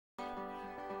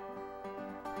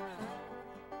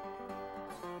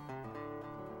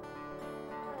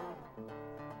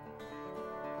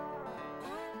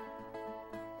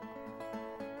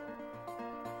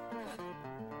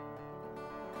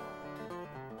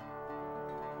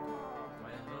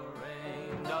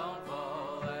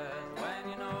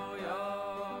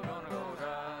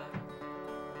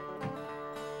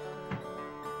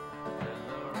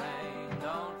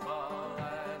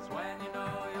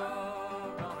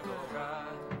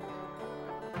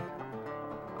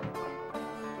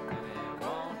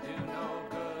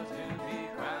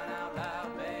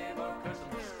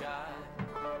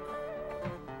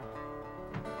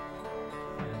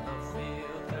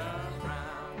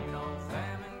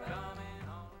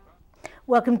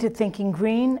Welcome to Thinking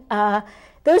Green.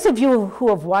 Those of you who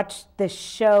have watched this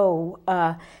show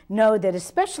know that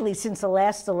especially since the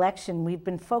last election, we've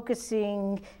been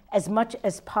focusing as much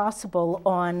as possible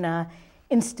on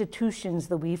institutions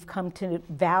that we've come to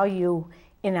value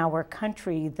in our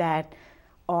country that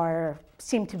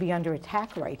seem to be under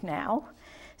attack right now.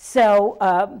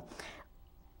 So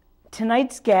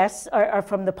tonight's guests are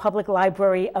from the Public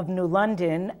Library of New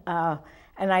London,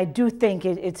 and I do think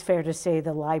it's fair to say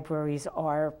the libraries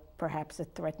are perhaps a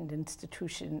threatened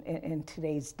institution in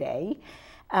today's day.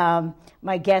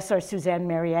 My guests are Suzanne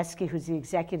Maryeski, who's the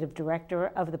Executive Director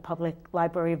of the Public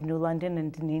Library of New London,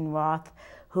 and Daneen Roth,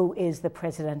 who is the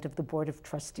President of the Board of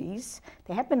Trustees.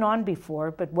 They have been on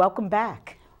before, but welcome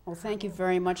back. Well, thank you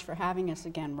very much for having us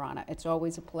again, Rana. It's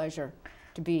always a pleasure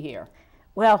to be here.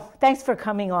 Well, thanks for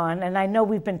coming on, and I know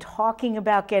we've been talking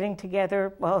about getting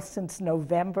together, well, since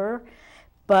November,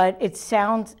 but it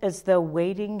sounds as though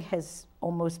waiting has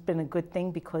almost been a good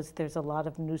thing because there's a lot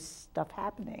of new stuff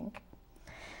happening.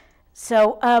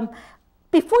 So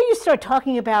before you start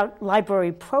talking about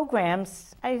library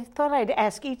programs, I thought I'd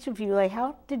ask each of you, like,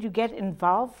 how did you get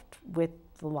involved with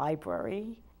the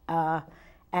library,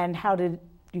 and how did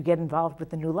you get involved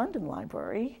with the New London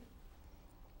Library?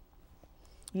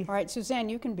 All right, Suzanne,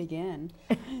 you can begin.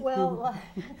 Well,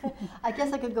 I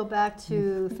guess I could go back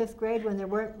to 5th grade when there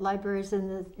weren't libraries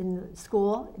in the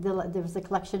school. There was a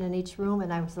collection in each room,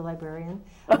 and I was the librarian.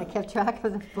 I kept track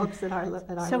of the books in our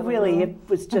So really, room. it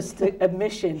was just a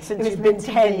mission. Since you've been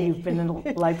 10, you've been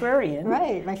a librarian.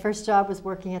 Right. My first job was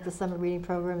working at the Summer Reading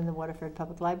Program in the Waterford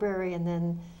Public Library, and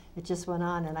then it just went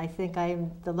on. And I think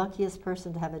I'm the luckiest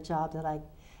person to have a job that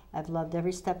I've loved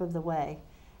every step of the way.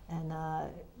 And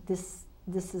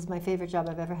this is my favorite job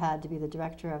I've ever had, to be the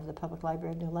director of the Public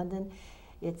Library of New London.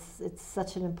 It's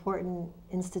such an important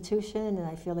institution, and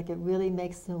I feel like it really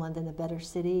makes New London a better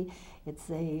city. It's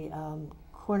a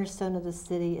cornerstone of the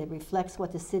city. It reflects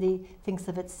what the city thinks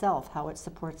of itself, how it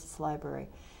supports its library.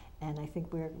 And I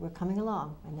think we're coming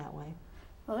along in that way.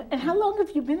 Well, and how long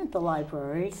have you been at the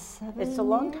library? It's a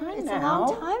long time It's now. a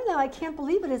long time now. I can't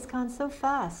believe it. It's gone so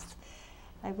fast.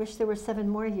 I wish there were 7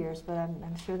 more years, but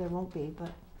I'm sure there won't be.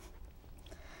 But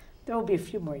there will be a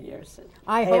few more years.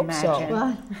 I hope imagine. so.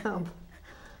 well,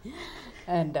 no.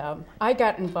 And I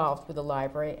got involved with the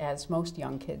library, as most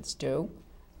young kids do.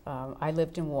 I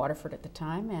lived in Waterford at the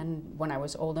time, and when I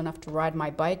was old enough to ride my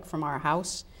bike from our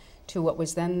house to what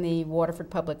was then the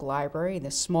Waterford Public Library, the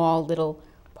small little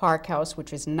park house,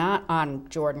 which was not on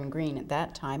Jordan Green at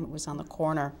that time, it was on the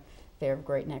corner there of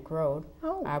Great Neck Road.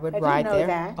 Oh, I would I ride didn't know there.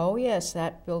 that. Oh yes,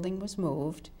 that building was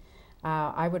moved.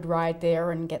 I would ride there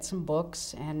and get some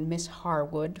books, and Miss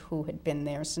Harwood, who had been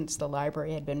there since the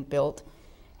library had been built,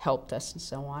 helped us and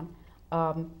so on.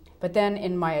 But then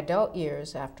in my adult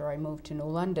years, after I moved to New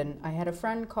London, I had a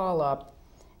friend call up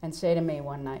and say to me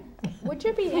one night, would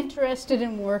you be interested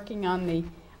in working on the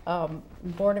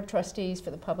Board of Trustees for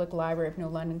the Public Library of New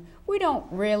London? We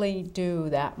don't really do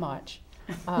that much.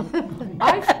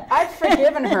 I've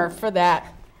forgiven her for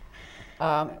that.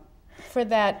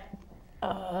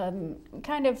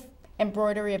 Kind of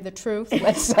embroidery of the truth,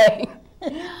 let's say.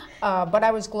 But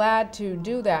I was glad to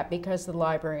do that because the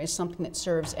library is something that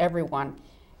serves everyone.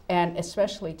 And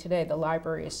especially today, the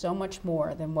library is so much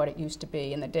more than what it used to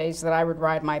be. In the days that I would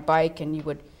ride my bike and you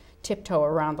would tiptoe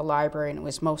around the library and it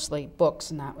was mostly books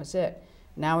and that was it.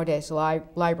 Nowadays,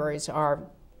 libraries are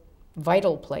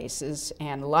vital places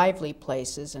and lively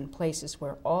places and places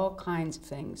where all kinds of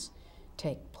things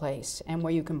take place and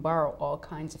where you can borrow all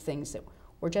kinds of things that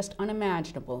were just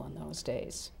unimaginable in those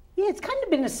days. Yeah, it's kind of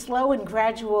been a slow and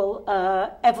gradual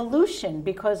evolution,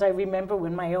 because I remember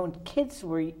when my own kids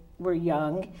were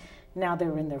young, now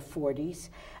they're in their 40s,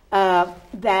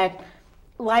 that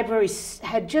libraries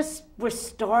were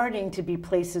starting to be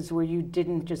places where you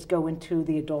didn't just go into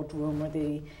the adult room or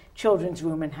the children's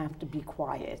room and have to be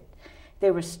quiet.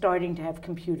 They were starting to have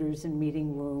computers and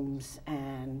meeting rooms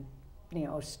and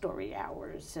story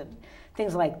hours and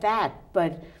things like that.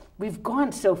 But we've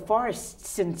gone so far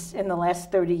since in the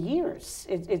last 30 years.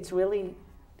 It's really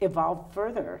evolved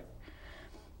further.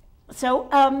 So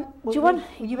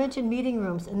You mentioned meeting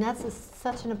rooms, and that's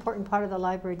such an important part of the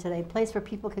library today, a place where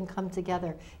people can come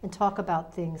together and talk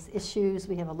about things, issues.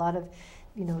 We have a lot of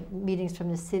meetings from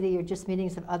the city or just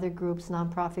meetings of other groups,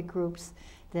 nonprofit groups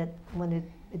that want to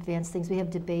advance things. We have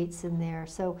debates in there.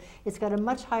 So it's got a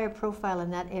much higher profile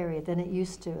in that area than it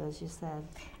used to, as you said.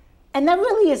 And that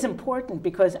really is important,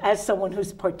 because as someone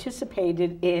who's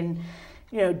participated in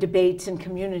debates and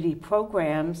community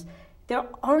programs, there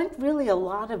aren't really a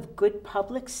lot of good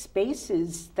public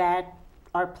spaces that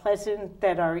are pleasant,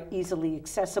 that are easily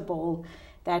accessible,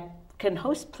 that can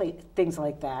host things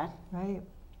like that. Right.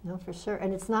 No, for sure.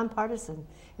 And it's nonpartisan.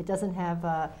 It doesn't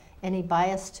have any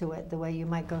bias to it the way you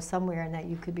might go somewhere and that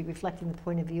you could be reflecting the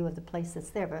point of view of the place that's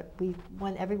there. But we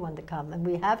want everyone to come. And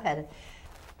we have had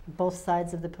both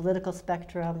sides of the political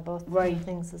spectrum, both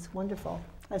things. It's wonderful.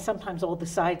 And sometimes all the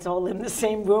sides all in the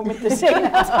same room at the same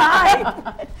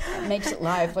time. It makes it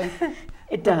lively.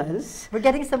 It does. We're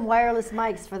getting some wireless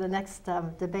mics for the next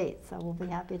debate, so we'll be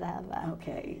happy to have that.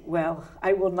 Okay. Well,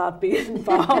 I will not be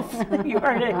involved. You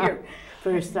heard it here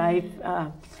first.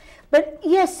 But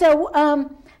yes, so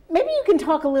maybe you can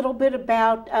talk a little bit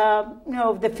about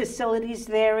the facilities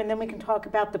there, and then we can talk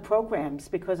about the programs,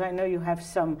 because I know you have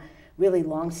some really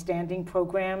long-standing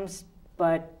programs,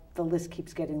 but the list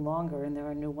keeps getting longer, and there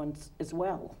are new ones as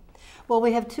well. Well,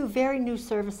 we have two very new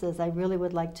services I really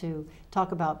would like to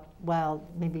talk about while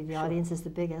maybe the audience is the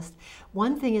biggest.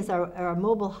 One thing is our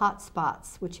mobile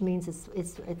hotspots, which means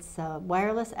it's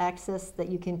wireless access that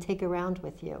you can take around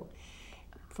with you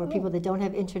for people that don't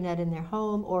have internet in their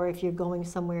home, or if you're going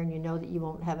somewhere and you know that you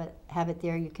won't have it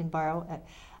there, you can borrow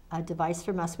a device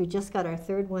from us. We just got our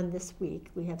third one this week.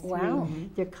 We have 3. Wow.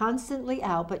 They're constantly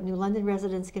out, but New London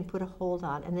residents can put a hold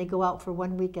on, and they go out for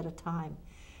 1 week at a time.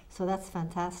 So that's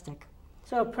fantastic.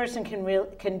 So a person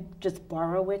can just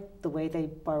borrow it the way they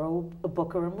borrow a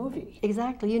book or a movie.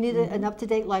 Exactly. You need an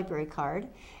up-to-date library card.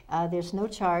 There's no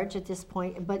charge at this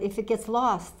point, but if it gets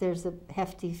lost, there's a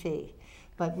hefty fee.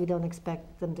 But we don't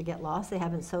expect them to get lost. They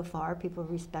haven't so far. People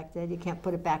respect it. You can't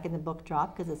put it back in the book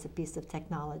drop because it's a piece of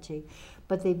technology.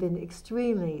 But they've been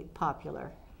extremely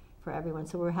popular for everyone.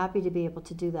 So we're happy to be able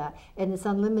to do that. And it's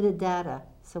unlimited data.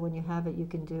 So when you have it, you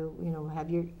can do, have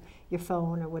your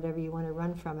phone or whatever you want to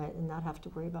run from it and not have to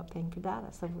worry about paying for data.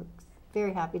 So we're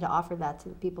very happy to offer that to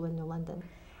the people in New London.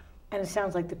 And it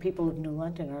sounds like the people of New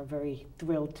London are very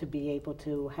thrilled to be able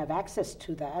to have access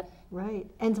to that. Right.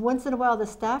 And once in a while, the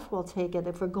staff will take it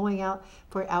if we're going out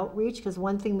for outreach, because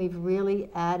one thing we've really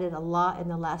added a lot in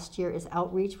the last year is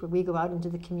outreach, where we go out into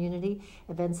the community,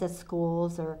 events at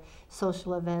schools or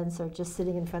social events, or just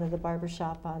sitting in front of the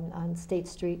barbershop on State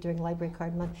Street during Library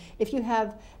Card Month. If you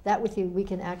have that with you, we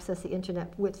can access the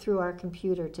internet through our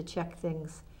computer to check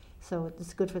things. So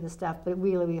it's good for the staff, but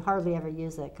really we hardly ever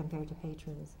use it compared to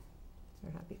patrons.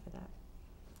 We're happy for that.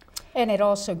 And it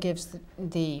also gives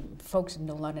the folks in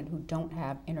New London who don't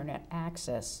have internet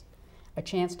access a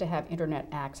chance to have internet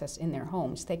access in their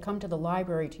homes. They come to the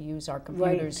library to use our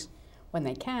computers when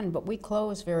they can, but we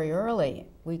close very early.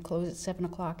 We close at 7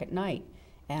 o'clock at night,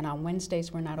 and on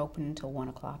Wednesdays we're not open until 1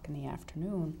 o'clock in the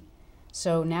afternoon.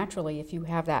 So naturally, if you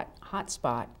have that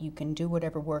hotspot, you can do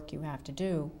whatever work you have to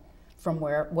do from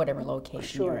whatever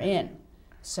location you're in.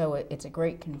 So it's a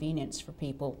great convenience for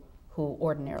people who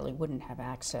ordinarily wouldn't have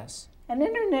access. And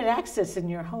internet access in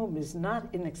your home is not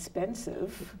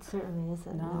inexpensive. It certainly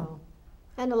isn't, no.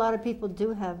 And a lot of people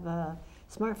do have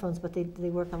smartphones, but they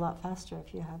work a lot faster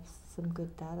if you have some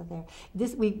good data there.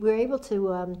 We're able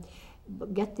to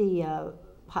get the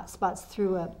hotspots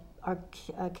through our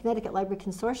Connecticut Library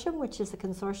Consortium, which is a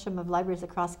consortium of libraries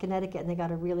across Connecticut, and they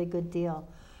got a really good deal.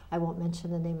 I won't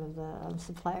mention the name of the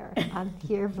supplier on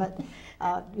here, but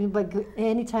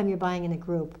anytime you're buying in a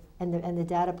group and the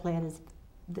data plan is,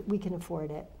 we can afford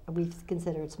it. We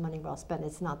consider it's money well spent.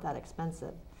 It's not that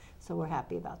expensive, so we're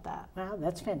happy about that. Wow,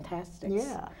 that's fantastic.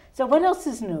 Yeah. So what else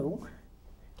is new?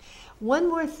 One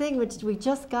more thing which we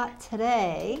just got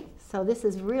today, so this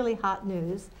is really hot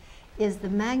news, is the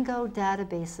Mango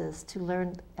databases to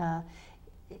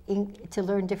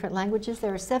learn different languages.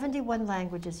 There are 71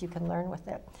 languages you can learn with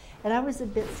it. And I was a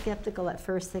bit skeptical at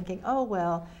first, thinking, oh,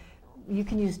 well, you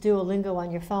can use Duolingo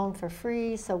on your phone for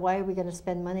free, so why are we going to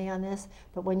spend money on this?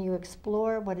 But when you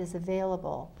explore what is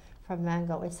available from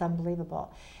Mango, it's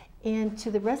unbelievable. And to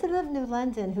the resident of New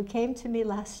London who came to me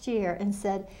last year and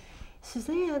said,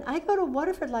 Suzanne, I go to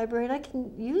Waterford Library and I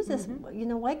can use this.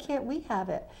 Why can't we have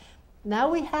it? Now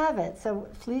we have it, so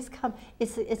please come.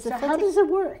 So how does it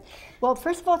work? Well,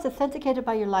 first of all, it's authenticated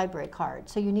by your library card.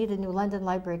 So you need a New London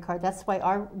library card. That's why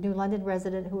our New London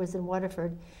resident who was in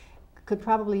Waterford could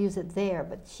probably use it there,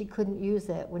 but she couldn't use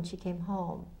it when she came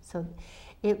home. So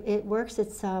it works.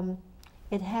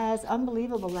 It has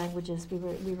unbelievable languages. We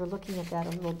were looking at that a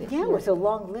little bit. Yeah, it was a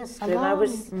long list, and I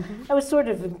was sort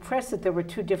of impressed that there were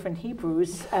 2 different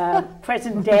Hebrews,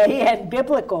 present day and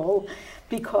biblical,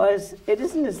 because it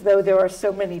isn't as though there are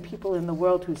so many people in the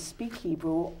world who speak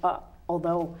Hebrew,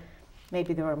 although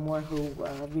maybe there are more who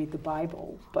read the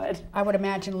Bible. But I would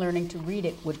imagine learning to read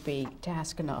it would be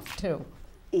task enough too.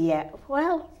 Yeah,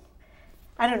 well,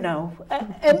 I don't know.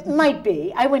 It might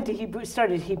be. I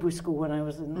started Hebrew school when I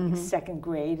was in 2nd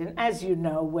grade, and as you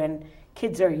know, when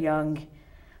kids are young,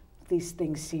 these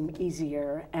things seem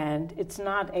easier. And it's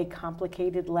not a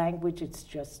complicated language, it's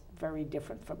just very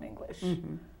different from English.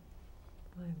 Mm-hmm.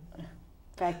 In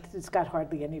fact, it's got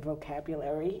hardly any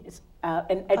vocabulary.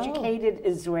 An educated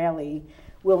Israeli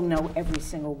will know every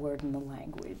single word in the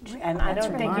language. And I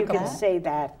don't think you can say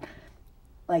that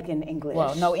like in English.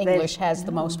 Well, no, English has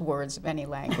the most words of any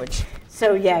language.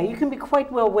 So yeah, you can be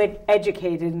quite well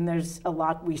educated, and there's a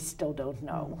lot we still don't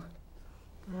know.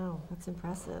 Wow, that's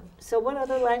impressive. So what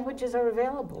other languages are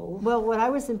available? Well, what I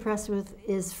was impressed with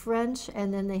is French,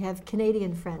 and then they have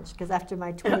Canadian French, because after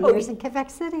my 20 years in Quebec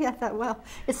City, I thought, well,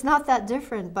 it's not that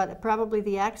different, but probably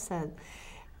the accent.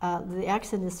 The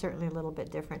accent is certainly a little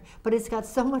bit different, but it's got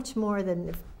so much more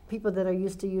than people that are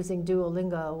used to using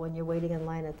Duolingo when you're waiting in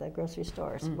line at the grocery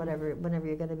stores, whenever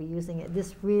you're going to be using it.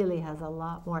 This really has a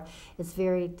lot more. It's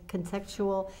very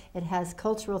contextual. It has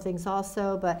cultural things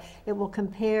also, but it will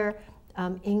compare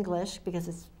English, because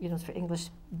it's, it's for English.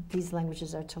 These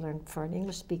languages are to learn for an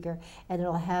English speaker, and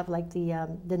it'll have like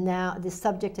the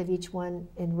subject of each one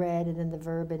in red, and then the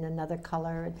verb in another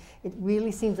color. And it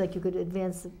really seems like you could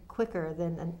advance quicker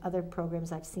than other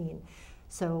programs I've seen.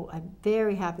 So I'm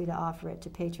very happy to offer it to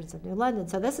patrons of New London.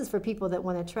 So this is for people that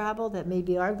want to travel, that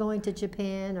maybe are going to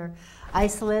Japan or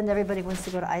Iceland. Everybody wants to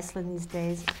go to Iceland these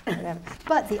days, whatever.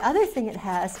 But the other thing it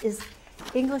has is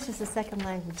English as a second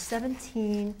language.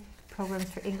 17 programs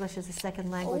for English as a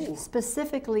second language,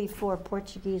 specifically for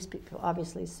Portuguese people,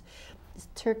 obviously.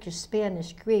 Turkish,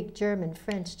 Spanish, Greek, German,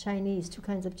 French, Chinese, 2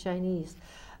 kinds of Chinese.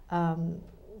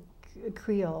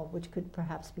 Creole, which could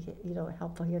perhaps be,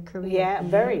 helpful here. Korean. Yeah,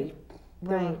 very.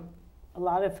 Right. A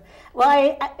lot of,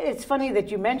 well, it's funny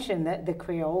that you mentioned the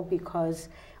Creole, because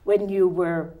when you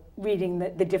were reading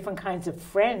the different kinds of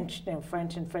French,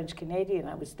 French and French Canadian,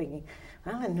 I was thinking,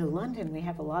 well, in New London we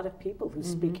have a lot of people who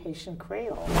speak Haitian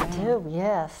Creole. We do,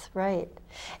 yes, right.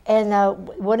 And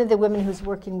one of the women who's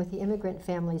working with the immigrant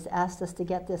families asked us to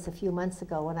get this a few months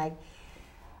ago, and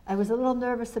I was a little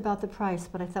nervous about the price,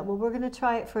 but I thought, well, we're going to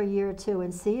try it for a year or two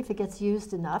and see if it gets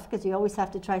used enough, because you always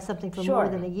have to try something for more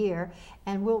than a year.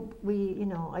 And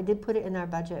I did put it in our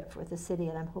budget for the city,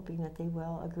 and I'm hoping that they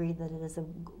will agree that it is a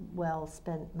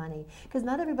well-spent money. Because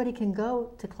not everybody can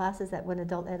go to classes that when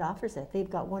Adult Ed offers it. They've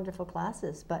got wonderful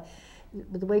classes, but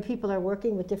the way people are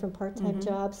working with different part-time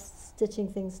jobs, stitching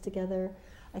things together,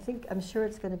 I'm sure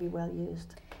it's going to be well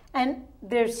used. And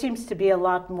there seems to be a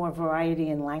lot more variety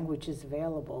in languages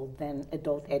available than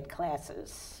Adult Ed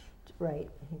classes. Right,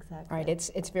 exactly. Right,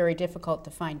 it's very difficult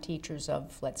to find teachers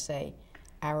of, let's say,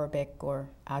 Arabic or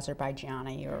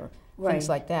Azerbaijani or things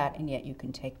like that, and yet you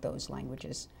can take those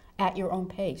languages at your own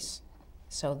pace.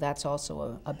 So that's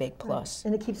also a big plus.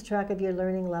 Right. And it keeps track of your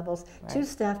learning levels. Right. 2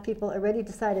 staff people already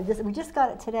decided this. We just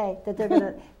got it today, that they're going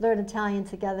to learn Italian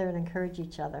together and encourage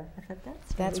each other. I thought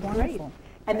that's really wonderful. Great.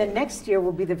 And the next year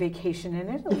will be the vacation in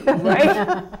Italy,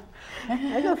 right?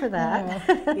 I go for that.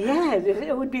 Yeah,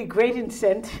 it would be a great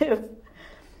incentive.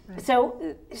 Right.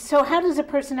 So how does a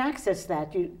person access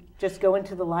that? You just go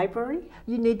into the library?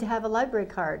 You need to have a library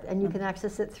card, and you can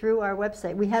access it through our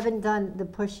website. We haven't done the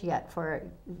push yet for it.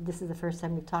 This is the first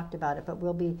time we've talked about it, but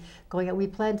we'll be going out. We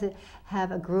plan to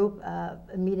have a group a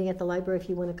meeting at the library if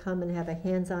you want to come and have a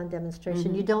hands-on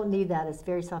demonstration. You don't need that. It's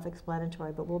very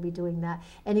self-explanatory, but we'll be doing that.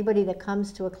 Anybody that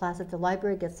comes to a class at the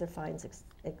library gets their fines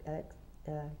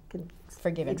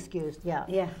forgiven. Excused.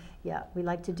 Yeah. We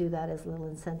like to do that as little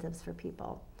incentives for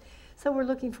people. So we're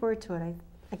looking forward to it.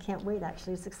 I can't wait,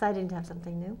 actually. It's exciting to have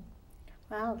something new.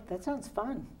 Wow, that sounds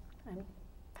fun. I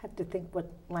have to think what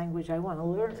language I want to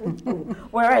learn,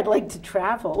 where I'd like to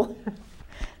travel.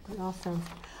 It all sounds.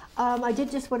 I did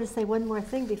just want to say one more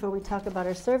thing before we talk about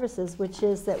our services, which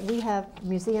is that we have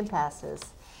museum passes.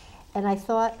 And I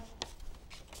thought,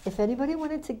 if anybody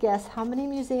wanted to guess how many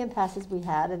museum passes we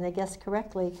had, and they guessed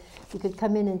correctly, you could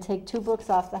come in and take 2 books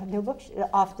off the new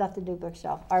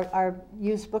bookshelf, our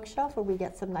used bookshelf, where we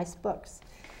get some nice books.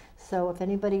 So if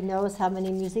anybody knows how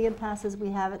many museum passes we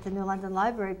have at the New London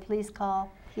Library, please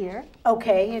call here.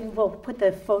 Okay, and we'll put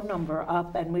the phone number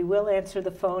up, and we will answer the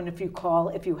phone if you call,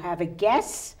 if you have a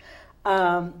guess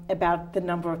about the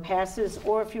number of passes,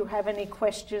 or if you have any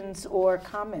questions or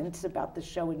comments about the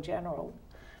show in general.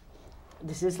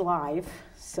 This is live,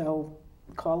 so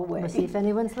call away. We'll see if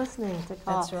anyone's listening to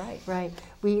call. That's right. Right.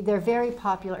 They're very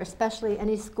popular, especially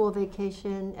any school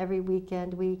vacation, every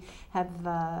weekend. We have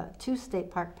 2 state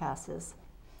park passes,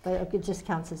 but it just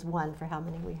counts as 1 for how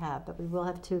many we have. But we will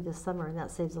have 2 this summer, and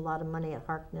that saves a lot of money at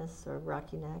Harkness or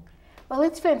Rocky Neck. Well,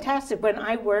 it's fantastic. When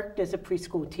I worked as a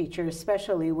preschool teacher,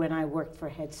 especially when I worked for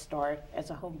Head Start as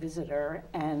a home visitor,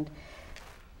 and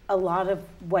a lot of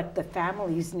what the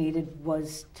families needed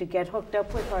was to get hooked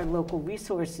up with our local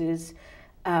resources.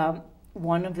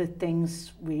 One of the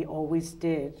things we always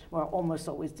did, or almost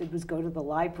always did, was go to the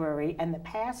library, and the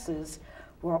passes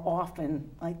were often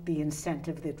like the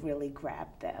incentive that really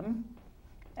grabbed them.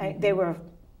 They were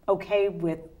okay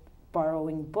with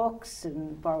borrowing books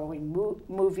and borrowing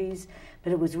movies,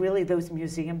 but it was really those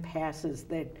museum passes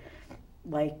that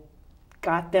like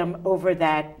got them over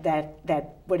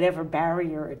that whatever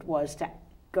barrier it was to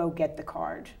go get the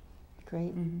card.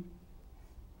 Great.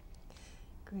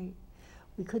 Great.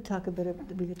 We could talk about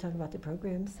the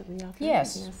programs that we offer.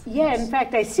 Yes. Yeah. In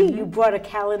fact, I see you brought a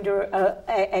calendar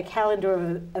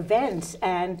of events,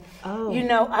 and you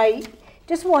know, I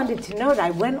just wanted to note.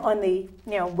 I went on the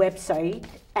website,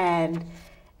 and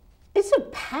it's a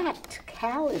packed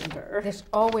calendar. There's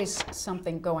always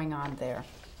something going on there.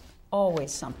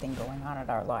 Always something going on at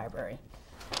our library.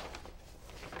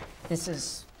 This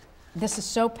is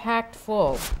so packed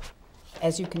full,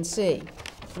 as you can see.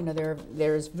 You know,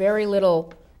 there's very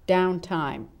little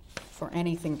downtime for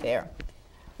anything there.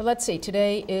 But let's see,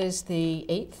 today is the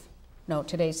 8th. No,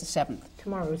 today's the 7th.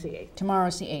 Tomorrow's the 8th.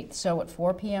 Tomorrow's the 8th. So at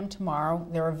 4 p.m. tomorrow,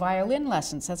 there are violin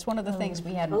lessons. That's one of the things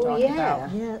we hadn't talked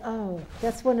about. Yeah,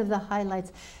 that's one of the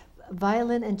highlights.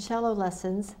 Violin and cello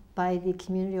lessons by the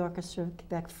Community Orchestra of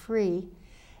Quebec, free,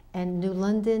 and New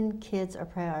London kids are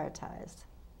prioritized,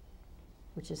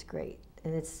 which is great.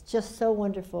 And it's just so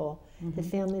wonderful. The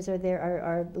families are there.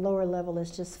 Our lower level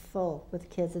is just full with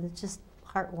kids, and it's just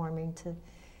heartwarming to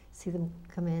see them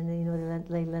come in. And,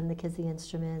 they lend the kids the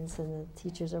instruments, and the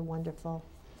teachers are wonderful.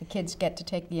 The kids get to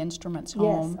take the instruments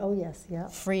home. Yes. Oh, yes. Yeah.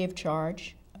 Free of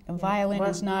charge. A violin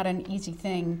is not an easy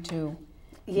thing to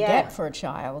get for a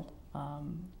child,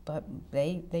 but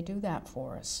they do that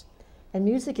for us. And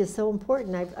music is so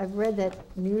important. I've read that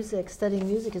studying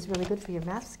music is really good for your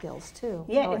math skills, too.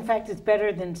 Yeah, in fact, it's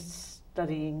better than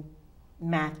studying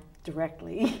math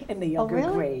directly in the younger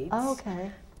grades. Oh,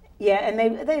 okay. Yeah,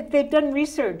 and they've done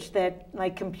research that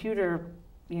like computer,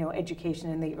 education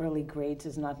in the early grades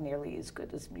is not nearly as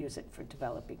good as music for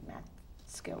developing math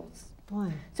skills.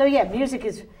 Boy. So yeah, music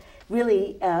is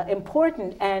really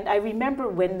important. And I remember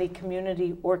when the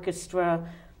community orchestra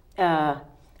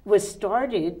was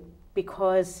started,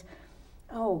 because,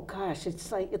 oh gosh,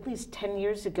 it's like at least 10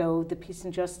 years ago, the Peace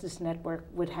and Justice Network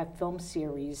would have film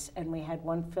series, and we had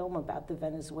one film about the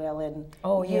Venezuelan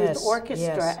youth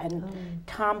orchestra, and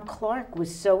Tom Clark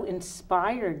was so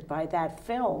inspired by that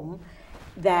film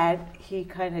that he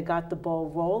kind of got the ball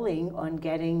rolling on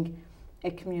getting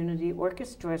a community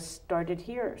orchestra started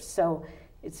here. So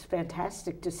it's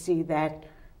fantastic to see that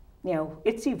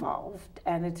it's evolved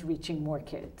and it's reaching more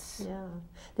kids. Yeah.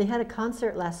 They had a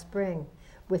concert last spring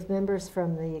with members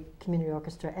from the community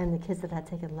orchestra and the kids that had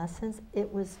taken lessons.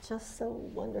 It was just so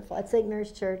wonderful. At St.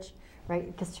 Mary's Church, right,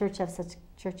 because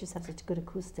churches have such good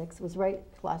acoustics. It was right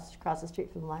across the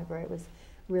street from the library. It was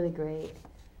really great.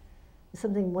 There's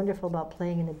something wonderful about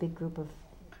playing in a big group of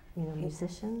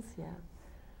musicians. Yeah.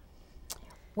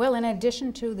 Well, in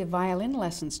addition to the violin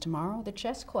lessons tomorrow, the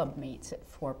chess club meets at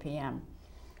 4 p.m.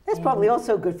 That's probably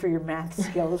also good for your math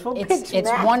skills. It's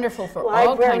wonderful for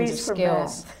all kinds of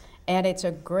skills. And it's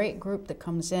a great group that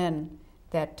comes in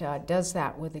that does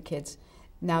that with the kids.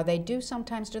 Now, they do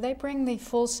they bring the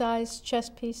full-size chess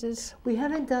pieces? We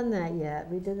haven't done that yet.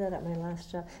 We did that at my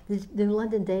last job. The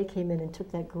London Day came in and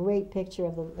took that great picture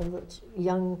of the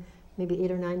young, maybe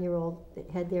 8 or 9-year-old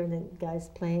head there, and the guys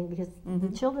playing, because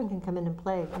the children can come in and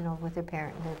play, with their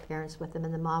parents with them,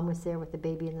 and the mom was there with the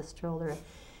baby in the stroller.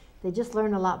 They just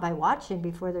learn a lot by watching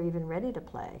before they're even ready to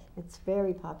play. It's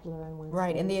very popular on Wednesdays.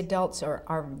 Right, and the adults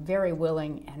are very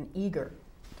willing and eager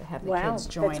to have the kids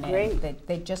join in. Great.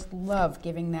 They just love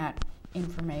giving that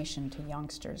information to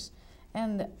youngsters.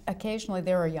 And occasionally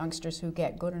there are youngsters who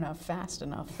get good enough, fast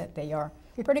enough, that they are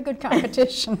pretty good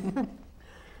competition.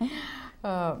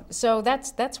 So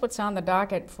that's what's on the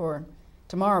docket for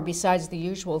tomorrow, besides the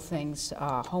usual things,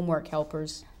 homework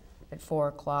helpers at 4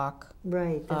 o'clock.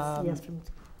 Right, yes.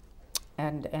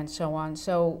 And so on.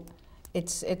 So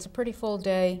it's a pretty full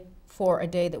day for a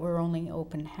day that we're only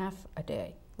open half a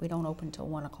day. We don't open till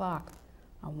 1 o'clock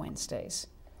on Wednesdays,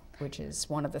 which is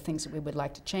one of the things that we would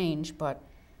like to change, but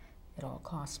it all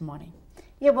costs money.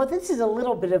 Yeah, well, this is a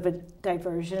little bit of a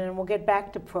diversion, and we'll get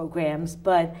back to programs,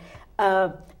 but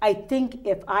I think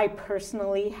if I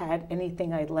personally had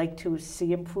anything I'd like to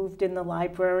see improved in the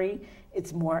library,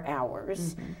 it's more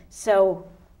hours. So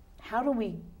how do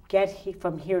we get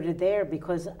from here to there?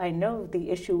 Because I know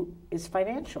the issue is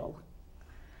financial.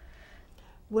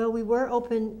 Well, we were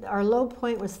open, our low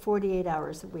point was 48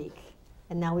 hours a week,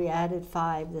 and now we added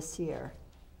 5 this year.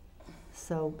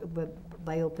 So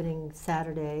by opening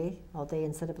Saturday all day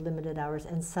instead of limited hours,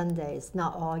 and Sundays,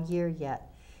 not all year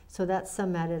yet. So that's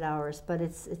some added hours, but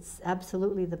it's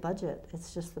absolutely the budget.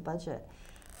 It's just the budget.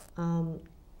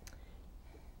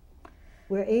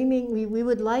 We're aiming, we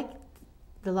would like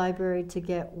the library to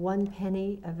get 1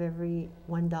 penny of every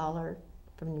 $1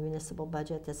 from the municipal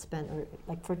budget that's spent, or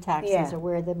like for taxes, or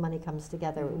where the money comes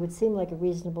together. It would seem like a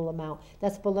reasonable amount.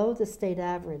 That's below the state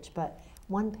average, but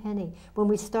 1 penny. When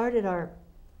we started our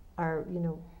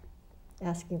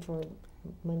asking for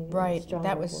money, right,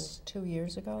 that was 2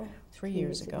 years ago, 3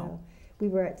 years ago. We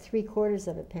were at 3/4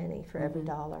 of a penny for every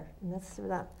dollar, and that's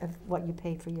not what you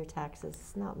pay for your taxes.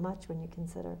 It's not much when you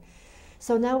consider.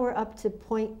 So now we're up to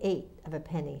 0.8 of a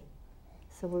penny.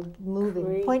 So we're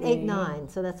moving 0.89.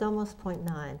 So that's almost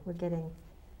 0.9. We're getting.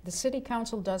 The city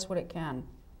council does what it can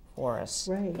for us.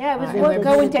 Right. Yeah, I was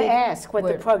going to ask what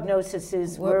the prognosis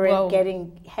is. We're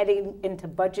heading into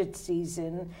budget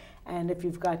season, and if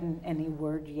you've gotten any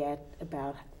word yet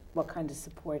about what kind of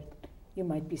support you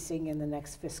might be seeing in the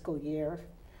next fiscal year.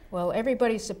 Well,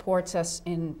 everybody supports us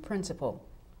in principle.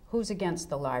 Who's against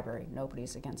the library?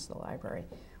 Nobody's against the library.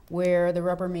 Where the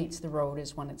rubber meets the road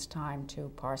is when it's time to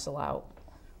parcel out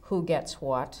who gets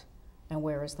what and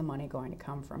where is the money going to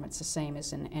come from. It's the same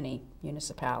as in any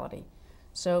municipality.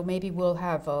 So maybe we'll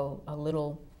have a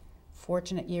little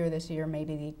fortunate year this year.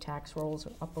 Maybe the tax rolls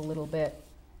are up a little bit.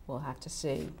 We'll have to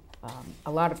see.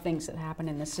 A lot of things that happen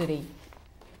in the city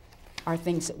are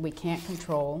things that we can't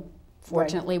control.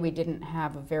 Fortunately, we didn't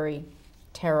have a very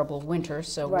terrible winter,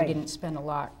 so we didn't spend a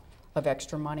lot of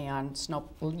extra money on snow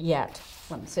yet.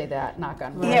 Let me say that, knock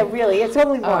on wood. Yeah, really, it's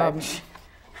only March.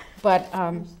 But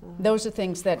those are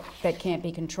things that can't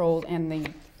be controlled,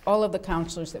 and all of the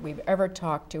counselors that we've ever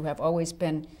talked to have always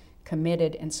been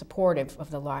committed and supportive of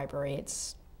the library.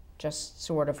 It's just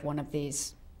sort of one of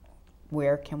these,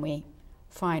 where can we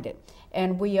find it?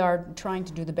 And we are trying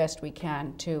to do the best we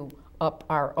can to up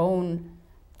our own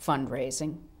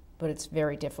fundraising, but it's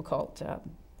very difficult.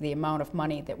 The amount of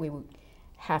money that we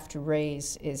have to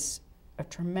raise is a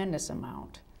tremendous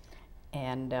amount,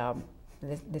 and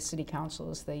the city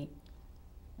council is the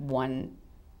one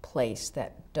place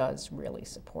that does really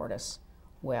support us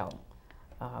well.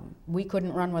 We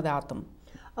couldn't run without them.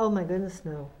 Oh my goodness,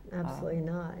 no, absolutely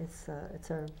not. It's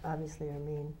obviously our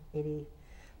main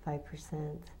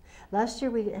 85%. Last year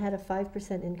we had a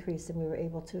 5% increase, and we were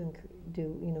able to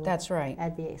do That's right.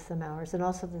 Add some hours, and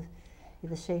also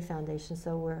the Shea Foundation.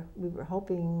 So we were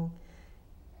hoping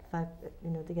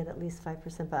to get at least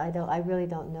 5%, but I really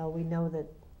don't know. We know that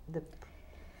the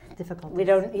difficulties. We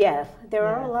don't. Yeah, there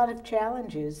are a lot of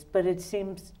challenges, but it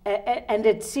seems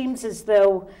as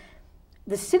though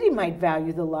the city might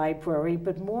value the library,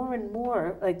 but more and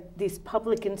more, like these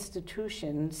public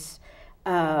institutions,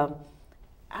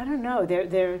 I don't know,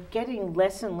 they're getting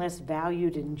less and less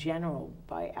valued in general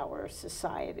by our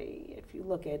society. If you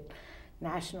look at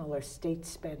national or state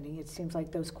spending, it seems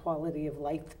like those quality of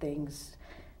life things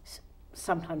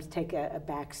sometimes take a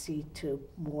backseat to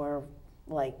more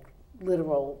like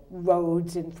literal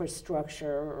roads,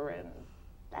 infrastructure, and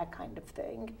that kind of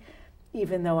thing,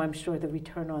 even though I'm sure the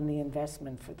return on the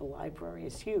investment for the library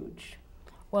is huge.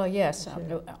 Well, yes.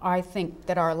 I think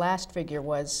that our last figure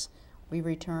was we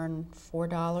return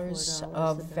 $4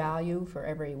 of value for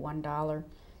every $1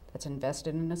 that's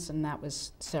invested in us, and that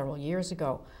was several years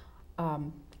ago.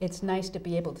 It's nice to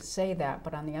be able to say that,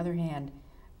 but on the other hand,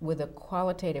 with a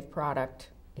qualitative product,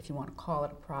 if you want to call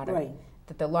it a product,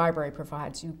 that the library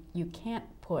provides, you can't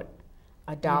put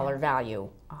a dollar value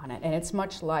on it. And it's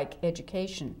much like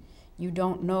education. You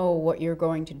don't know what you're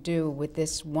going to do with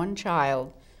this one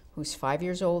child who's 5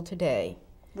 years old today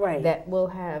that will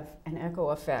have an echo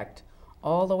effect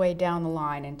all the way down the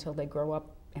line until they grow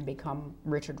up and become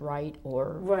Richard Wright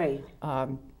or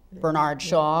Bernard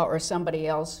Shaw or somebody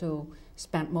else who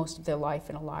spent most of their life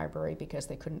in a library because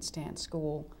they couldn't stand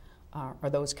school or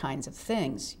those kinds of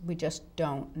things. We just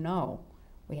don't know.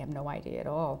 We have no idea at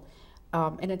all.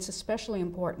 And it's especially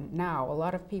important now. A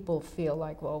lot of people feel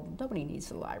like, well, nobody needs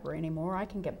the library anymore. I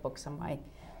can get books on my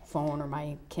phone or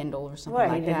my Kindle or something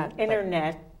like that.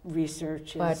 Internet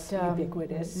research is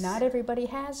ubiquitous. Not everybody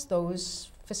has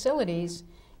those facilities,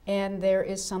 and there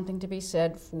is something to be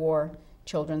said for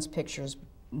children's pictures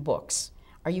books.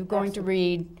 Are you going to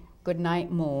read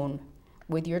Goodnight Moon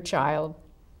with your child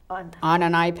on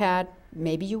an iPad?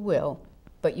 Maybe you will,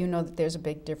 but you know that there's a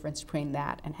big difference between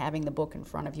that and having the book in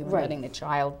front of you and letting the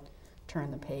child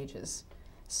turn the pages.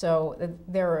 So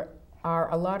there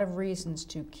are a lot of reasons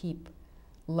to keep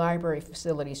library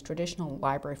facilities, traditional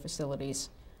library facilities,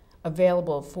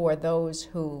 available for those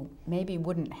who maybe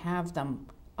wouldn't have them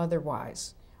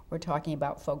otherwise, We're talking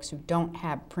about folks who don't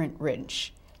have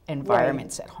print-rich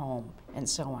environments at home and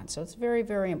so on. So it's very,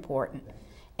 very important.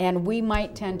 And we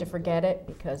might tend to forget it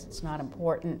because it's not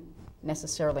important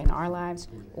necessarily in our lives,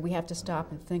 but we have to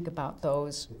stop and think about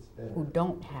those who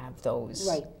don't have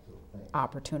those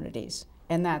opportunities.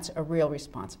 And that's a real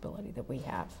responsibility that we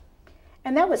have.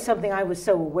 And that was something I was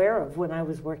so aware of when I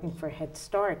was working for Head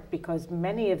Start, because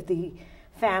many of the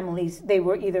families, they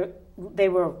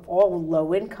were all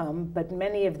low income, but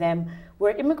many of them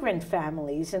were immigrant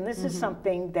families. And this is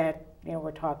something that, you know,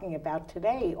 we're talking about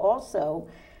today also.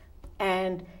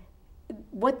 And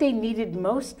what they needed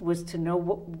most was to know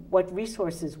what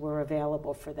resources were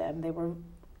available for them. They were,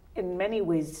 in many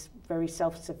ways, very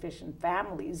self-sufficient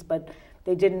families, but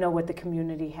they didn't know what the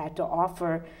community had to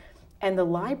offer. And the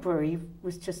library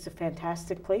was just a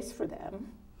fantastic place for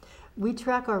them. We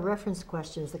track our reference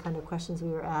questions, the kind of questions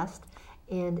we were asked,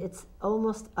 and it's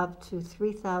almost up to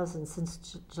 3,000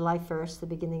 since July 1st, the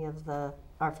beginning of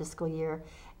our fiscal year,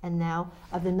 and now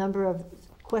of the number of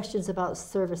questions about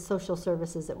social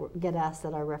services that get asked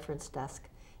at our reference desk,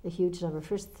 a huge number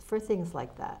for things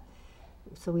like that.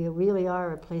 So we really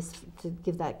are a place to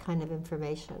give that kind of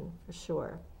information, for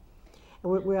sure.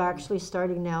 And we're actually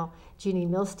starting now. Jeannie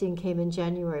Milstein came in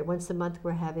January. Once a month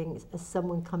we're having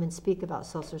someone come and speak about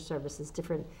social services,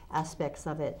 different aspects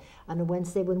of it. On a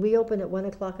Wednesday, when we open at 1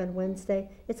 o'clock on Wednesday,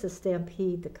 it's a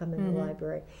stampede to come in the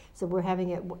library. So we're having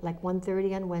it like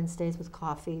 1:30 on Wednesdays with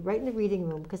coffee, right in the reading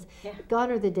room, because gone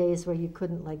are the days where you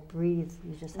couldn't like breathe.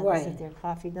 You just had to sit there,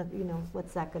 coffee, you know,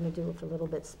 what's that going to do if a little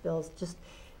bit spills? Just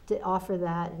to offer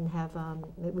that and have,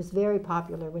 it was very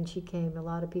popular when she came. A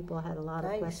lot of people had a lot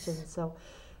of questions, so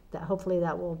that hopefully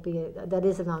that will be, that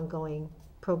is an ongoing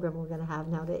program we're going to have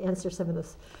now to answer some of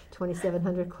those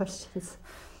 2,700 questions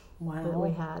that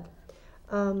we had.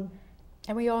 And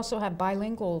we also have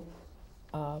bilingual,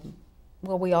 well,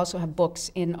 we also have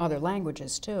books in other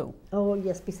languages too. Oh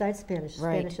yes, besides Spanish.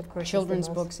 Spanish, of course. Children's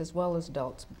books as well as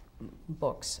adults'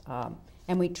 books.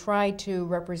 And we try to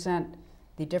represent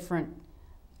the different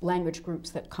language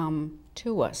groups that come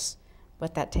to us,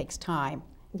 but that takes time.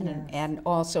 And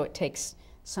also it takes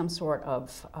some sort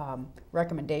of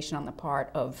recommendation on the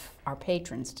part of our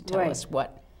patrons to tell us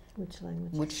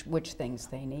which things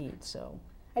they need. So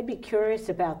I'd be curious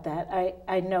about that.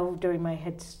 I know during my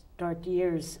Head Start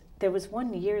years, there was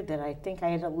one year that I think I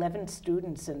had 11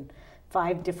 students in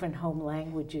 5 different home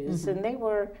languages, and they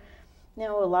were, you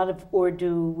know, a lot of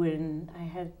Urdu, and I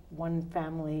had one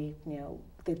family, you know,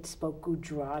 that spoke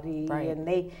Gujarati, and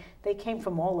they came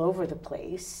from all over the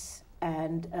place.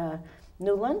 And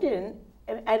New London,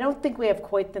 I don't think we have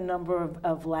quite the number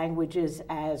of languages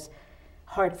as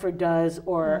Hartford does,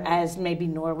 or as maybe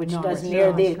Norwich does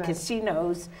near the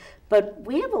casinos, but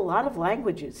we have a lot of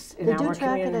languages in our community. They do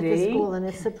track it at the school, and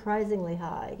it's surprisingly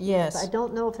high. Yes. I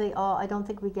don't know if they all, I don't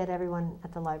think we get everyone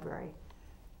at the library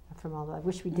from all the, I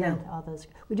wish we did all those.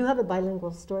 We do have a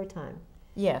bilingual story time.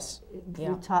 Yes.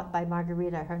 Taught by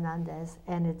Margarita Hernandez,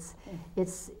 and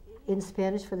it's in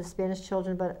Spanish for the Spanish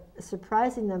children, but a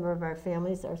surprising number of our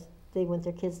families they want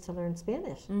their kids to learn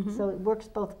Spanish. So it works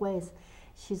both ways.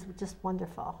 She's just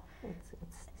wonderful.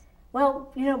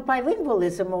 Well, you know,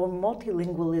 bilingualism or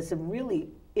multilingualism really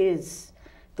is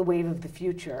the wave of the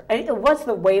future. It was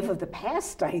the wave of the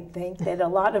past, I think, that a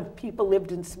lot of people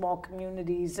lived in small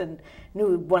communities and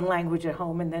knew one language at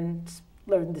home and then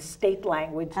learned the state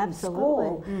language in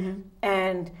school.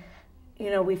 And, you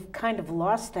know, we've kind of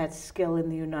lost that skill in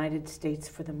the United States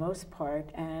for the most part,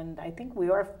 and I think we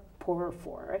are poorer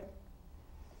for it.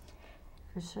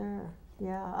 For sure.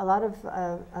 Yeah, a lot of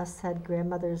us had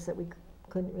grandmothers that we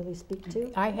couldn't really speak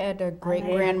to. I had a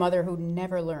great-grandmother who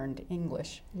never learned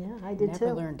English. Yeah, I did too.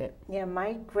 Never learned it. Yeah,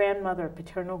 my grandmother,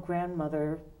 paternal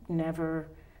grandmother, never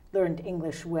learned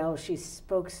English well. She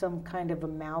spoke some kind of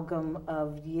amalgam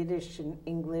of Yiddish and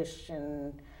English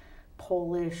and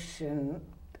Polish,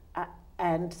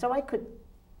 and so I could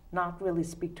not really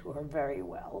speak to her very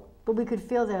well. But we could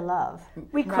feel their love.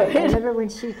 We could. I remember when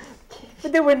she...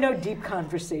 But there were no deep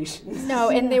conversations. No,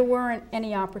 and there weren't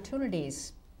any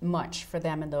opportunities much for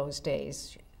them in those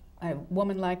days. A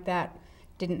woman like that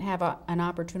didn't have an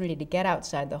opportunity to get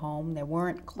outside the home. There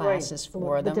weren't classes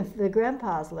for them. But the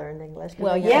grandpas learned English.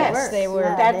 Well, yes, they were.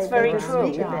 Yeah, that's very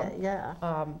true.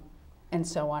 And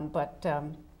so on. But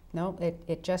no,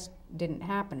 it just didn't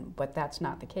happen. But that's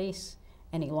not the case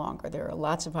any longer. There are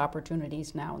lots of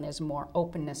opportunities now, and there's more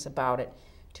openness about it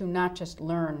to not just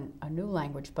learn a new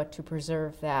language, but to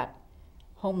preserve that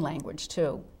home language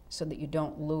too, so that you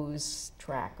don't lose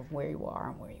track of where you are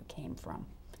and where you came from.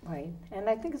 Right, and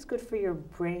I think it's good for your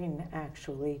brain,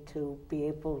 actually, to be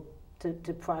able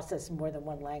to process more than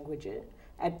one language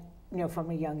at, from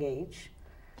a young age.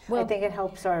 Well, I think it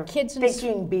helps our kids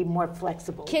thinking be more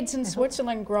flexible. Kids in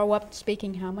Switzerland grow up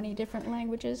speaking how many different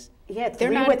languages? Yeah,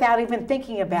 they're without even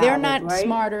thinking about it, They're not right?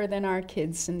 smarter than our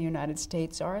kids in the United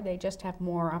States are. They just have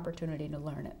more opportunity to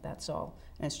learn it, that's all.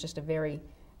 And it's just a very,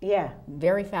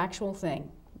 very factual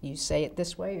thing. You say it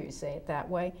this way or you say it that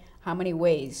way. How many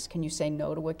ways can you say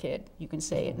no to a kid? You can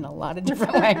say it in a lot of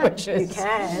different languages. You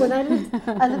can. When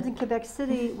I lived in Quebec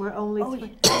City, where only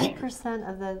 3%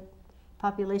 of the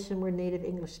population were native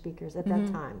English speakers at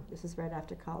that time. This is right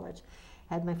after college.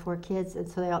 I had my 4 kids, and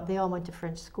so they all went to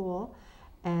French school,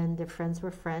 and their friends were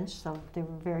French, so there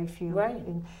were very few. Right.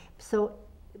 So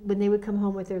when they would come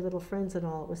home with their little friends and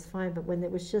all, it was fine, but when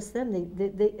it was just them,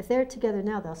 if they're together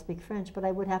now, they'll speak French, but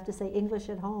I would have to say English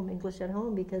at home,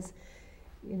 because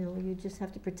you just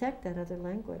have to protect that other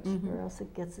language, or else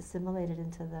it gets assimilated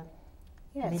into the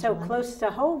so language. Close to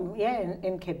home,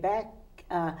 in Quebec.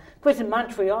 But in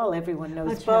Montreal, everyone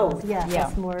knows both. Yeah,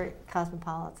 it's more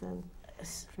cosmopolitan,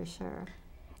 for sure.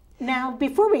 Now,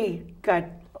 before we got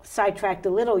sidetracked a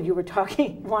little, you were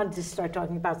wanted to start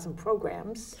talking about some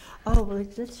programs. Oh, well,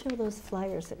 let's show those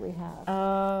flyers that we have.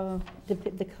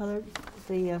 The colored,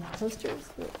 the posters,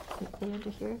 they under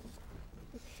here.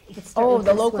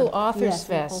 The local Authors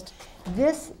Fest.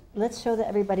 Let's show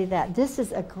everybody that. This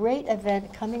is a great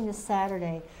event coming this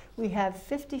Saturday. We have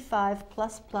 55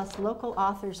 plus local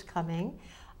authors coming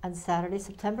on Saturday,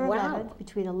 September 11th,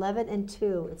 between 11 and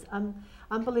 2. It's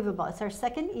unbelievable. It's our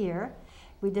second year.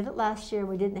 We did it last year.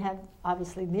 We didn't have,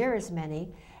 obviously, near as many.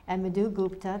 And Madhu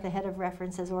Gupta, the head of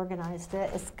reference, has organized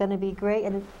it. It's going to be great.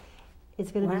 And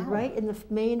it's going to be right in the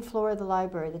main floor of the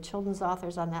library. The children's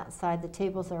authors on that side. The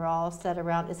tables are all set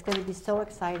around. It's going to be so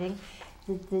exciting.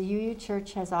 The UU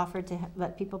Church has offered to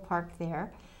let people park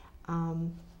there.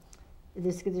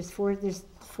 There's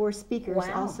four speakers,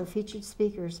 also featured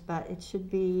speakers, but it should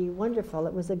be wonderful.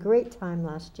 It was a great time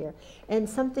last year. And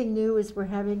something new is we're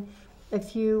having a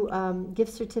few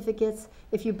gift certificates.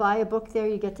 If you buy a book there,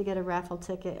 you get a raffle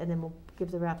ticket, and then we'll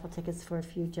give the raffle tickets for a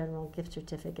few general gift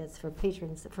certificates for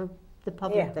patrons, for the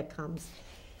public that comes.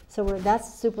 So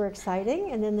that's super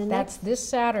exciting. And then that's this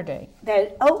Saturday.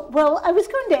 I was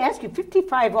going to ask you,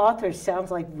 55 authors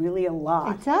sounds like really a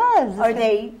lot. It does. Are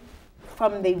they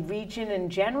from the region in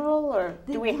general, or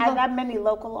do we have that many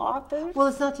local authors? Well,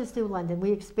 it's not just New London.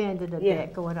 We expanded a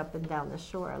bit, going up and down the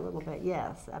shore a little bit.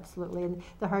 Yes, absolutely. And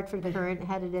the Hartford Courant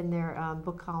had it in their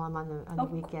book column on the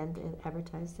weekend and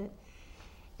advertised it.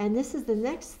 And this is the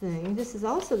next thing. This is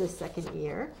also the second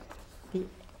year. The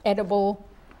Edible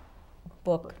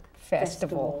Book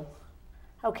Festival.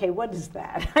 Okay, what is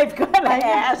that? I've got to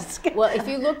ask. Well, if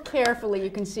you look carefully,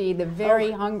 you can see the very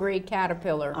hungry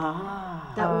caterpillar.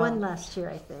 That won last year,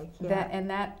 I think. Yeah.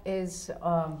 That is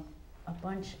a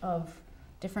bunch of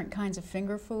different kinds of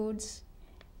finger foods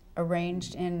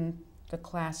arranged in the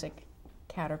classic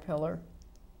caterpillar.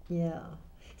 Yeah.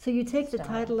 So you take the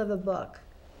title of a book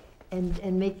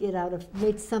and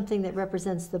make something that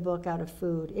represents the book out of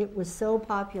food. It was so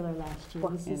popular last year.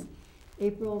 This is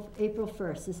April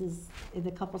 1st. This is in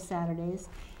a couple Saturdays,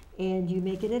 and you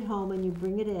make it at home and you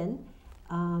bring it in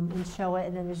and show it,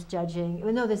 and then there's judging.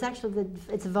 Well, no, there's actually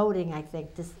it's voting, I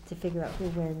think, to figure out who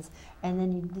wins, and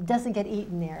then it doesn't get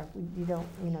eaten there. You don't,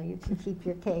 you can keep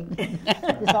your cake.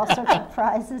 There's all sorts of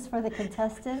prizes for the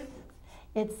contestants.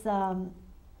 It's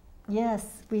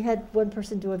yes, we had one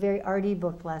person do a very arty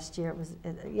book last year. It was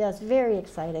it's very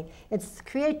exciting. It's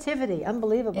creativity,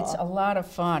 unbelievable. It's a lot of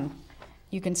fun.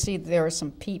 You can see there are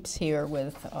some peeps here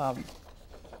with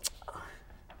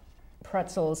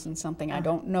pretzels and something. I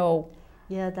don't know.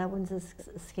 Yeah, that one's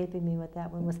escaping me what that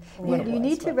one was. You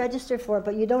need to register for it,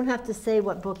 but you don't have to say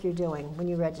what book you're doing when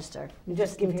you register. You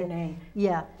just give your name.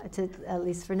 Yeah, at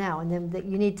least for now. And then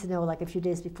you need to know like a few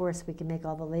days before so we can make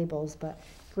all the labels, but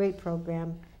great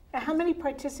program. How many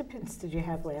participants did you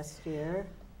have last year?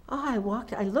 Oh,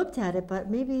 I looked at it, but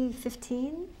maybe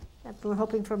 15. We're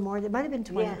hoping for more. There might have been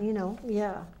 20,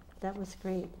 that was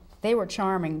great. They were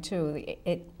charming, too.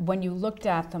 When you looked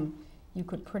at them, you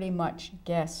could pretty much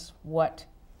guess what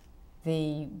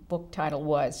the book title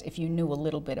was if you knew a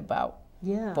little bit about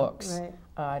books.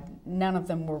 Right. None of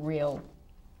them were real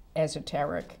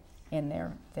esoteric in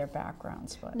their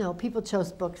backgrounds. But no, people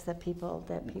chose books that people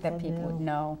would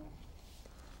know.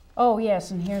 Oh, yes,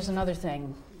 and here's another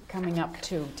thing coming up,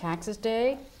 too. Taxes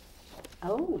Day.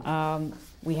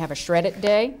 We have a Shred It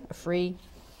Day, a free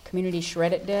community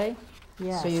Shred It Day.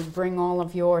 Yes. So you bring all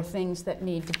of your things that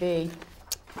need to be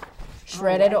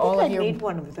shredded, all of your need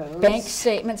one of those. bank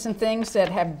statements and things that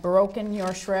have broken your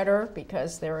shredder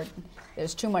because there's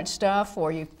there's too much stuff,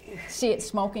 or you see it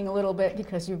smoking a little bit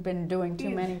because you've been doing too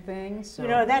many things. So. You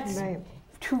know, that's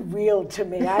too real to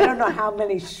me. I don't know how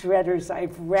many shredders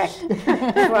I've wrecked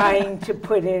trying to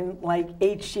put in like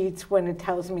 8 sheets when it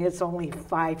tells me it's only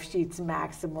 5 sheets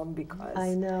maximum, because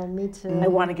I know, me too. I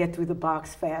want to get through the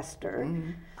box faster.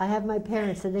 I have my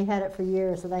parents, and they had it for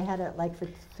years, and I had it like for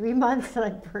 3 months, and I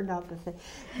burned out the thing.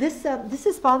 This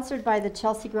is sponsored by the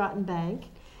Chelsea Groton Bank,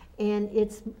 and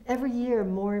it's every year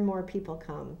more and more people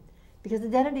come, because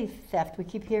identity theft, we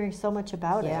keep hearing so much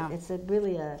about it. It's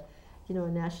really a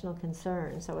national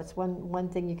concern. So it's one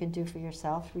thing you can do for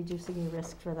yourself, reducing your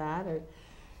risk for that.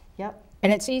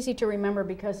 And it's easy to remember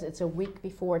because it's a week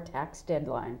before tax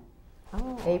deadline.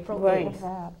 Oh, April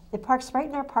 8th. It parks right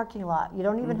in our parking lot. You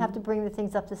don't even have to bring the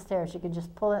things up the stairs. You can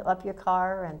just pull it up your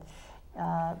car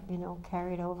and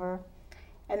carry it over.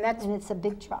 And it's a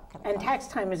big truck. And tax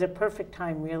time is a perfect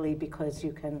time, really, because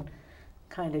you can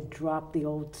kind of drop the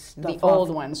old stuff. The old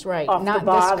ones, right? Not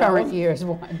this current year's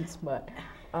ones, but.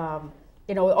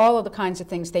 All of the kinds of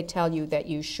things they tell you that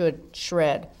you should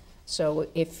shred. So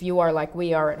if you are like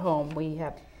we are at home, we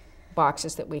have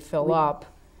boxes that we fill up,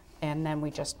 and then we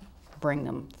just bring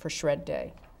them for shred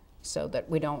day, so that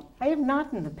we don't. I have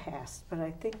not in the past, but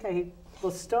I think I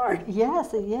will start. Yes,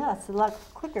 it's a lot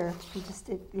quicker.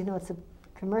 It's a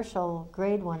commercial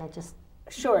grade one. It just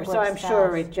so I'm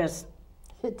sure it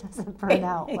doesn't burn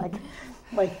out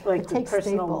like the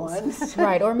personal ones.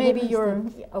 Right, or maybe you're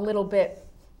a little bit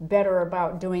better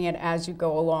about doing it as you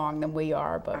go along than we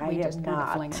are, but we just kind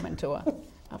of fling them into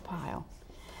a pile.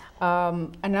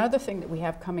 Another thing that we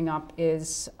have coming up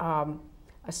is a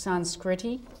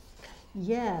Sanskriti.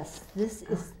 Yes, this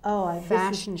is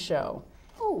fashion show.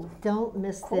 Oh, don't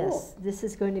miss this. This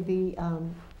is going to be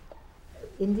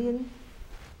Indian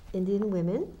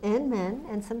women and men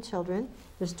and some children.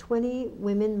 There's 20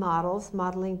 women models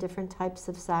modeling different types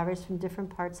of saris from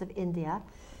different parts of India.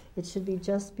 It should be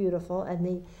just beautiful,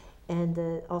 and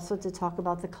also to talk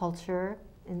about the culture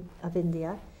of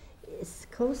India. It's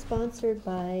co-sponsored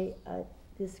by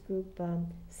this group,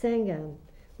 Sangam,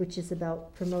 which is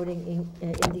about promoting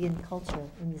Indian culture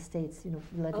in the States.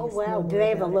 Letting us know more. Do they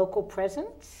have a about local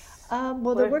presence?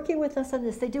 Well, they're working with us on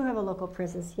this. They do have a local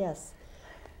presence, yes.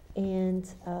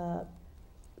 And and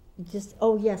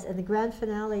the grand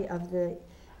finale of the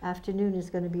afternoon is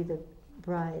going to be the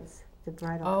brides. The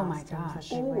bridal costumes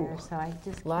that they wear. So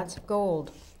lots of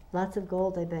gold. Lots of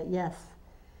gold, I bet, yes.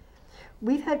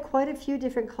 We've had quite a few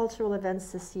different cultural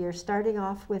events this year, starting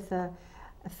off with a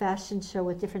fashion show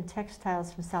with different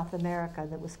textiles from South America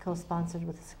that was co-sponsored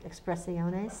with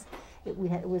Expressiones. It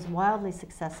was wildly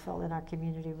successful in our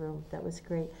community room. That was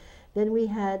great. Then we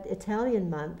had Italian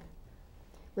month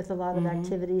with a lot of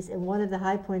activities, and one of the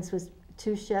high points was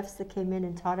 2 chefs that came in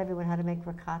and taught everyone how to make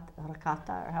ricotta,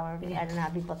 or however, I don't know how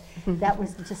people. That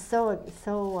was just so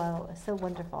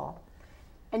wonderful.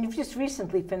 And you've just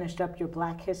recently finished up your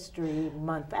Black History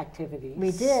Month activities.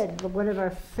 We did. One of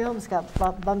our films got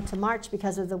bumped to March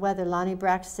because of the weather. Lonnie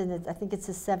Braxton, I think it's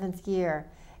his 7th year,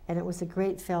 and it was a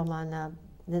great film on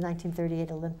the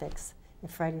 1938 Olympics, the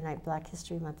Friday Night Black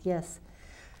History Month. Yes,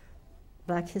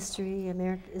 Black history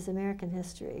is American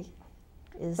history.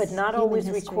 But not always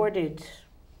recorded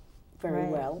very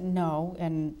well. No,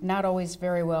 and not always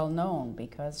very well known,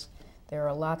 because there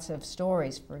are lots of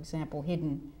stories. For example,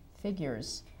 Hidden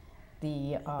Figures,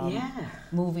 the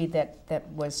movie that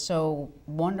was so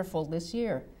wonderful this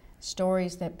year.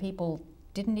 Stories that people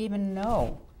didn't even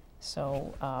know.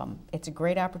 So it's a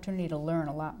great opportunity to learn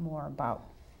a lot more about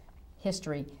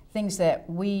history, things that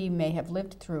we may have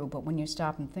lived through, but when you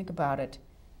stop and think about it,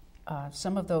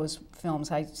 some of those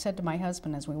films, I said to my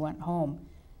husband as we went home,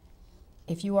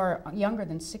 if you are younger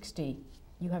than 60,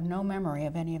 you have no memory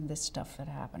of any of this stuff that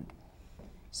happened.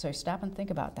 So stop and think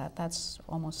about that. That's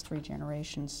almost 3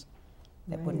 generations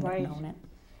that wouldn't have known it.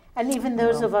 And even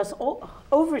those of us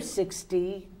over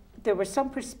 60, there were some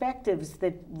perspectives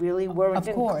that really weren't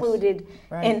included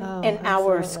in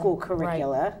our school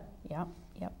curricula. Yep.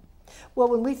 Well,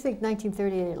 when we think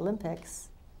 1938 Olympics,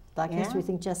 Black history, we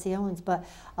think Jesse Owens, but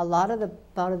a lot of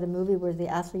the movie were the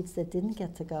athletes that didn't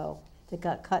get to go, that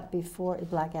got cut before,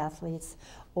 Black athletes,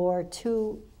 or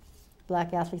 2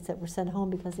 Black athletes that were sent home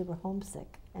because they were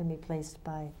homesick and replaced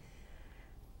by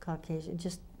Caucasian.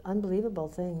 Just unbelievable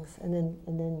things. And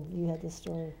then you had this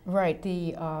story. Right.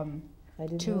 The I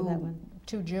didn't know that one.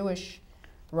 2 Jewish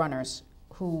runners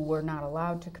who were not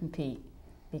allowed to compete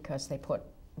because they put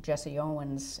Jesse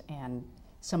Owens and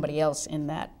somebody else in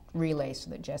that relay so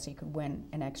that Jesse could win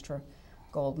an extra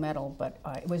gold medal. But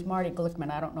it was Marty Glickman.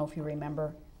 I don't know if you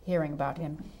remember hearing about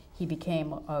him. He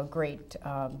became a great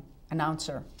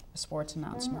announcer, a sports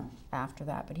announcer after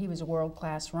that. But he was a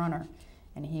world-class runner,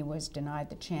 and he was denied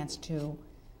the chance to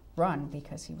run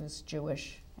because he was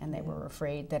Jewish, and they were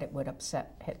afraid that it would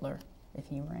upset Hitler if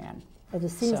he ran. The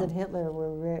scenes of Hitler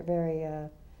were very,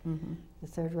 the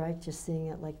Third Reich, just seeing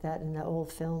it like that in the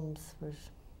old films was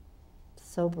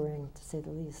sobering, to say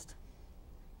the least.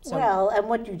 So, well, and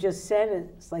what you just said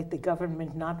is like the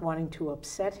government not wanting to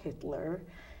upset Hitler.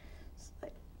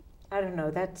 Like, I don't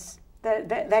know,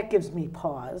 that gives me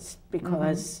pause,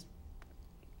 because,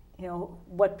 you know,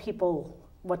 what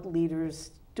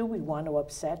leaders do we want to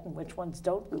upset and which ones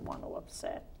don't we want to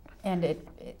upset? And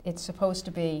it's supposed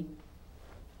to be,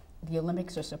 the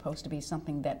Olympics are supposed to be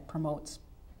something that promotes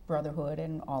brotherhood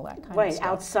and all that kind of stuff. Right,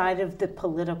 outside of the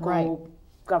political,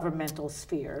 governmental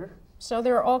sphere. So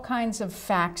there are all kinds of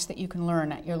facts that you can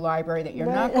learn at your library that you're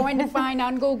not going to find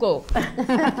on Google.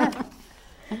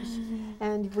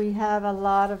 And we have a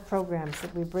lot of programs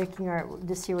that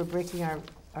this year we're breaking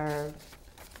our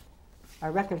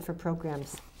record for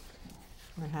programs.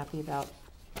 We're happy about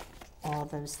all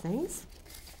those things.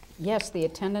 Yes, the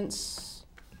attendance,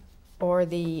 or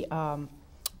the,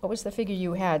 what was the figure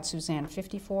you had, Suzanne,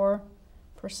 54%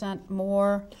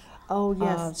 more? Oh,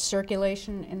 yes.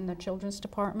 Circulation in the children's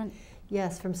department?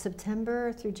 Yes, from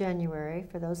September through January,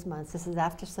 for those months, this is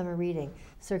after summer reading,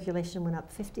 circulation went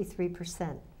up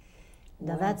 53%.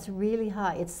 Now that's really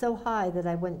high. It's so high that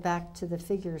I went back to the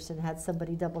figures and had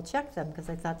somebody double check them, because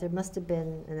I thought there must have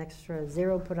been an extra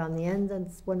zero put on the end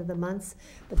of one of the months,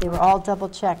 but they were all double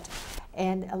checked.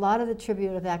 And a lot of the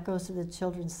tribute of that goes to the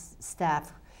children's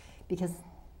staff, because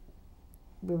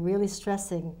we're really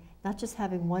stressing not just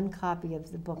having one copy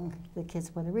of the book the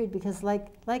kids want to read, because like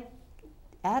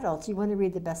adults, you want to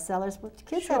read the bestsellers. But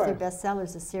kids have their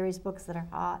bestsellers, the series books that are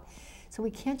hot. So we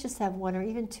can't just have one or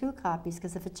even two copies,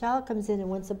 because if a child comes in and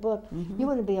wants a book, you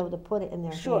want to be able to put it in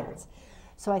their hands.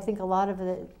 So I think a lot of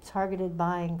the targeted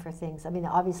buying for things, I mean,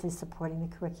 obviously supporting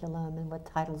the curriculum and what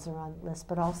titles are on the list,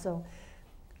 but also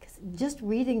just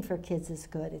reading for kids is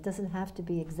good. It doesn't have to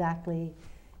be exactly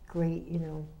great, you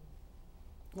know,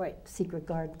 Secret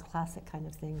Garden classic kind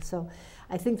of thing. So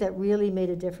I think that really made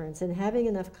a difference, and having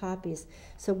enough copies.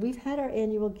 So we've had our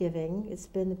annual giving. It's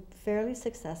been fairly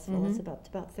successful. It's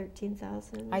about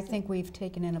 13,000. I think we've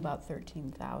taken in about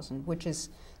 13,000, which is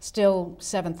still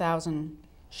 7,000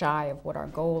 shy of what our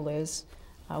goal is.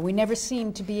 We never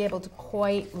seem to be able to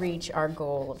quite reach our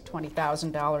goal of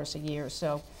 $20,000 a year.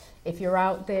 So if you're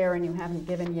out there and you haven't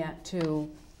given yet to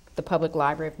the Public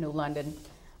Library of New London,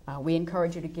 we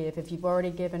encourage you to give. If you've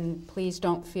already given, please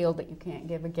don't feel that you can't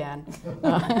give again.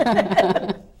 Well,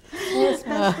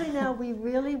 especially now, we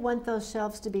really want those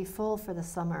shelves to be full for the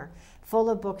summer, full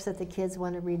of books that the kids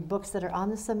want to read, books that are on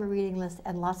the summer reading list,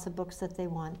 and lots of books that they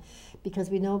want. Because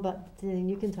we know about, and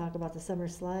you can talk about the summer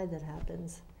slide that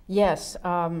happens. Yes,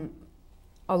 a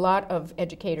lot of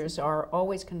educators are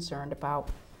always concerned about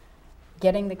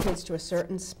getting the kids to a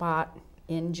certain spot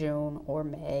in June or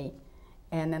May,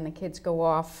 and then the kids go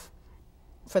off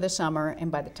for the summer, and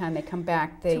by the time they come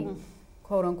back, they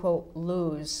quote-unquote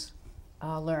lose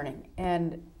learning.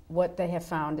 And what they have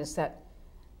found is that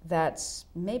that's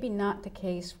maybe not the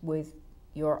case with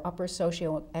your upper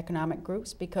socioeconomic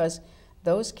groups, because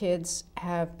those kids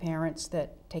have parents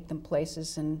that take them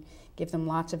places and give them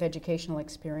lots of educational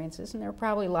experiences, and there are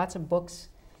probably lots of books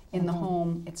in the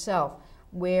home itself.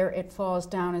 Where it falls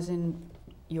down is in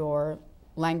your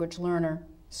language learner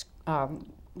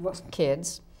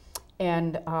kids,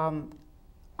 and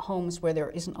homes where there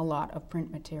isn't a lot of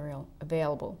print material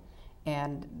available.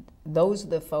 And those are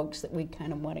the folks that we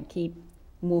kind of want to keep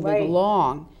moving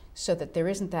along, so that there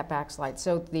isn't that backslide.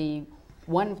 So the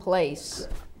one place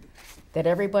that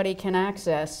everybody can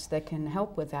access that can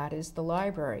help with that is the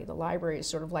library. The library is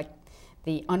sort of like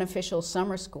the unofficial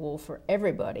summer school for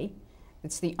everybody.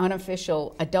 It's the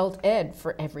unofficial adult ed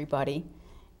for everybody.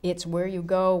 It's where you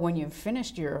go when you've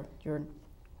finished your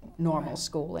normal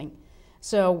schooling.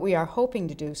 So we are hoping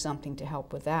to do something to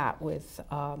help with that, with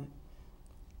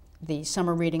the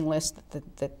summer reading list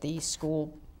that the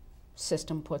school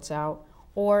system puts out,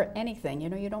 or anything. You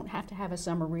know, you don't have to have a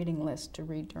summer reading list to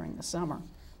read during the summer.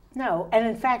 No, and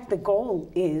in fact the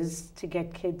goal is to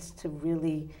get kids to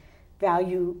really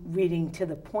value reading to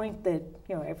the point that,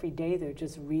 you know, every day they're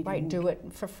just reading. Right, do it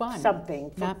for fun. Something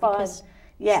for not fun. Because,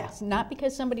 yes. Not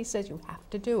because somebody says you have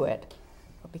to do it,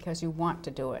 but because you want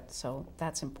to do it. So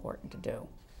that's important to do.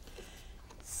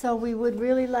 So we would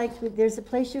really like, there's a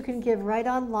place you can give right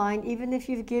online. Even if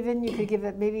you've given, you could give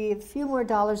it maybe a few more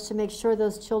dollars to make sure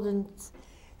those children's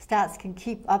stats can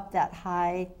keep up that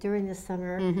high during the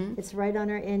summer. It's right on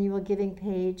our annual giving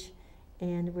page,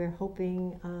 and we're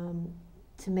hoping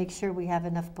to make sure we have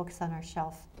enough books on our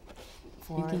shelf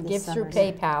for You can this give through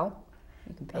summer. PayPal.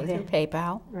 You can pay through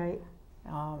PayPal. Right.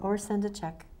 Um, Or send a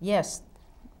check. yes,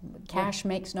 cash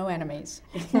makes no enemies.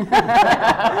 So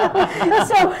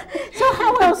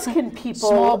how else can people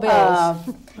Small bills.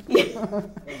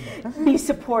 Be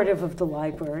supportive of the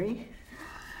library?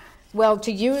 Well,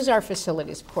 to use our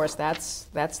facilities, of course, that's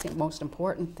the most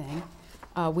important thing.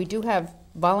 We do have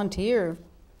volunteer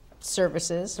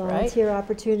services, Volunteer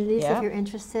opportunities Yeah. if you're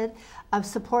interested.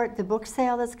 Support the book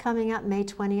sale that's coming up May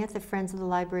 20th, the Friends of the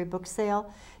Library book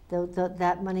sale.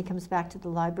 That money comes back to the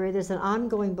library. There's an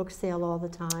ongoing book sale all the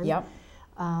time. right? Yep.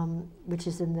 Which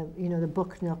is in the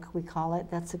book nook, we call it.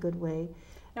 That's a good way.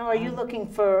 Now, are you looking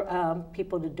for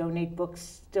people to donate books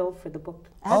still for the book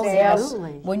Oh, sale? yes.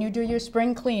 Absolutely. When you do your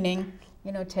spring cleaning,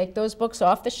 take those books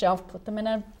off the shelf, put them in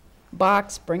a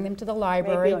box, bring them to the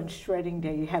library. Maybe on shredding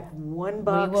day, you have one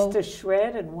box will- to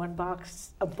shred and one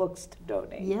box of books to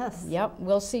donate. Yes. Yep,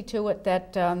 we'll see to it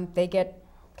that they get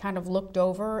kind of looked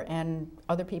over and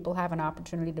other people have an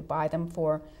opportunity to buy them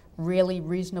for really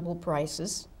reasonable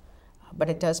prices. But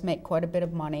it does make quite a bit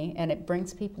of money, and it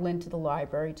brings people into the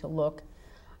library to look.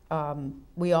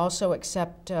 We also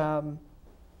accept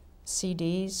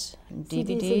CDs and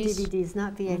DVDs. CDs and DVDs,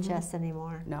 not VHS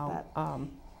anymore. No, but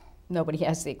nobody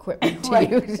has the equipment to Right.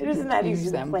 use, It isn't that use easy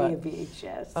to them, play a but,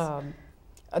 VHS.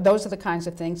 those are the kinds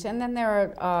of things. And then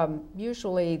there are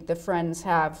usually the friends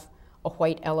have a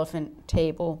white elephant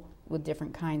table with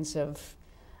different kinds of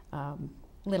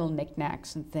little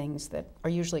knickknacks and things that are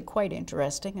usually quite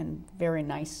interesting and very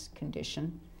nice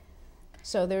condition.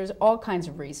 So there's all kinds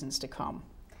of reasons to come.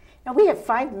 Now, we have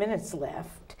 5 minutes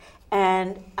left,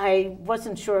 and I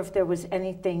wasn't sure if there was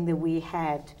anything that we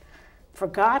had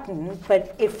forgotten,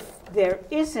 but if there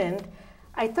isn't,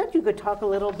 I thought you could talk a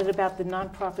little bit about the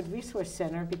Nonprofit Resource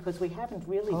Center, because we haven't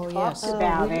really Oh, talked yes.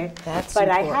 about we- it, That's but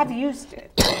I important. have used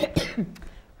it.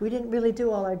 we didn't really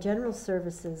do all our general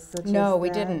services, such No, as we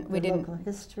that, didn't. We the didn't. local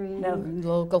history. No.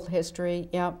 Local history,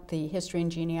 yep, the history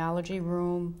and genealogy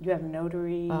room. You have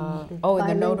notary. The Oh, and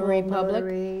the bilingual Notary Public,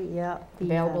 notary, yeah.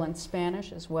 available in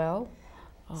Spanish as well.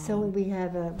 So we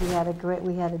had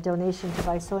a donation to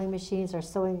buy sewing machines. Our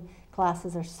sewing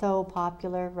classes are so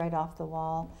popular right off the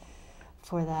wall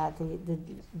for that.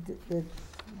 The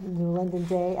New London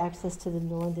Day, access to the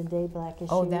New London Day black issues.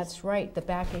 Oh, that's right, the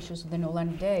back issues of the New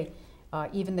London Day.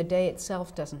 Even the day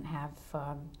itself doesn't have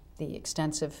the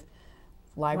extensive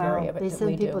library of it They that we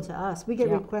send do. people to us. We get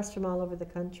Yeah. requests from all over the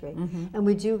country. Mhm. And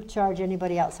we do charge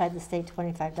anybody outside the state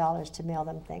 $25 to mail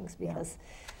them things because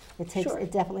Sure.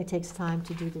 it definitely takes time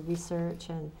to do the research.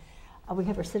 And we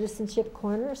have our citizenship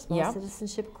corner, small Yeah.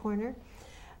 citizenship corner.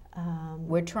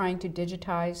 We're trying to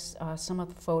digitize some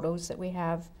of the photos that we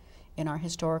have in our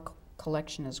historic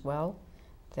collection as well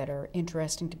that are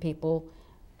interesting to people.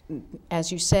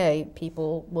 As you say,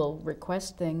 people will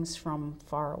request things from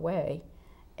far away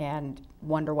and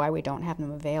wonder why we don't have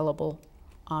them available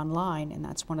online, and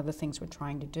that's one of the things we're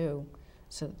trying to do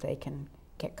so that they can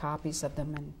get copies of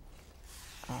them, and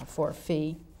for a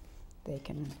fee they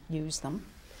can use them.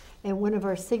 And one of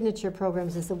our signature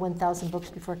programs is the 1,000 Books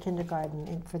Before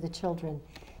Kindergarten for the children,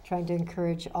 trying to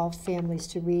encourage all families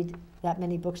to read that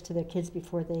many books to their kids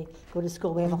before they go to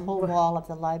school. We have a whole wall of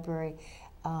the library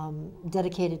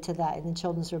dedicated to that in the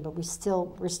children's room, but we're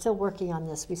still working on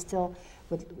this. We still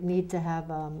would need to have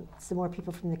some more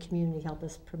people from the community help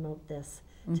us promote this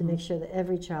to make sure that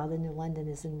every child in New London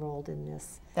is enrolled in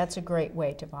this. That's a great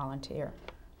way to volunteer.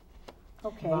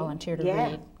 Okay. Volunteer to Yeah.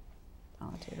 read.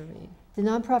 Volunteer to read. The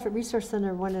Nonprofit Resource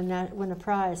Center won a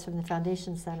prize from the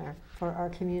Foundation Center for our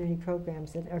community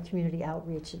programs and our community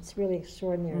outreach. It's really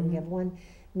extraordinary. We have one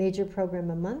major program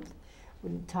a month.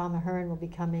 Tom Ahern will be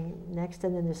coming next,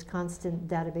 and then there's constant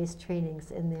database trainings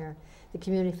in there. The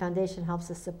Community Foundation helps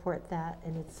us support that,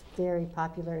 and it's very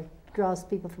popular. It draws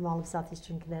people from all of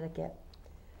southeastern Connecticut.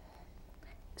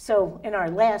 So in our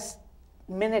last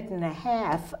minute and a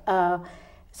half,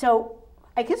 so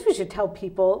I guess we should tell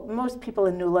people, most people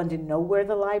in New London know where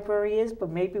the library is, but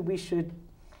maybe we should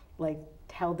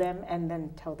tell them and then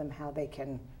tell them how they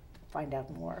can find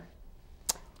out more.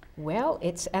 Well,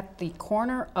 it's at the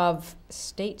corner of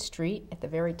State Street at the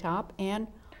very top and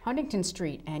Huntington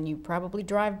Street, and you probably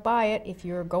drive by it if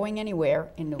you're going anywhere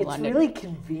in New London. It's really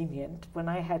convenient. When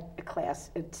I had a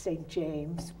class at St.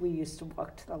 James, we used to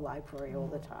walk to the library all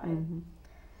the time.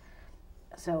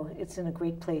 So it's in a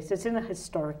great place. It's in a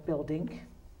historic building.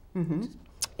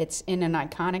 It's in an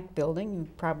iconic building. You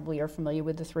probably are familiar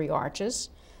with the Three Arches.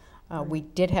 We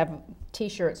did have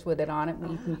T-shirts with it on it.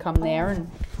 You can come there and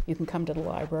you can come to the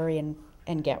library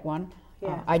and get one.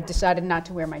 Yeah. I decided not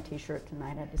to wear my T-shirt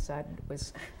tonight. I decided it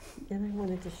was And I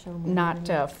wanted to show me.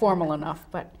 not formal enough,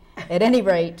 but at any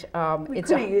rate, We it's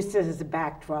could have used it as a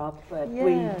backdrop, but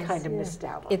we Yes, kind of yeah. missed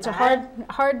out on it's a that.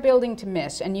 hard building to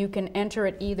miss, and you can enter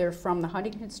it either from the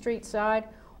Huntington Street side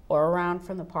or around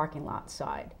from the parking lot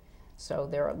side. So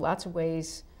there are lots of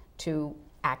ways to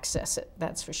access it,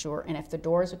 that's for sure. And if the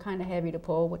doors are kind of heavy to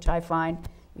pull, which I find,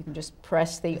 you can just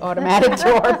press the automatic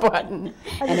door button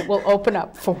and it will open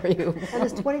up for you. And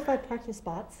there's 25 parking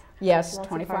spots. Yes, Lots of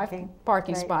 25 parking.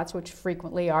 parking Right. spots, which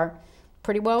frequently are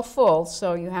pretty well full,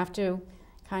 so you have to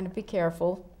kind of be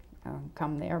careful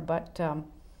come there. But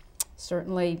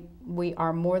certainly we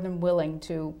are more than willing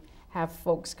to have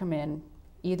folks come in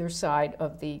either side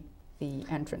of the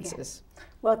entrances.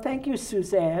 Well, thank you,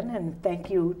 Suzanne, and thank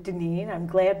you, Daneen. I'm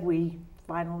glad we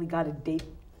finally got a date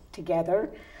together.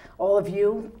 All of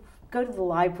you, go to the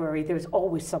library. There's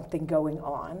always something going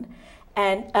on.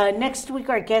 And next week,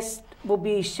 our guest will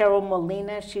be Cheryl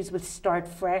Molina. She's with Start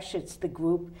Fresh. It's the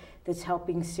group that's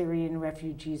helping Syrian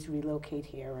refugees relocate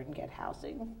here and get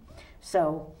housing.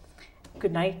 So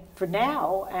good night for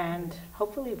now, and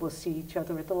hopefully we'll see each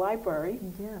other at the library.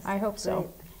 Yes. I hope so. Great.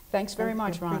 Thanks very Thank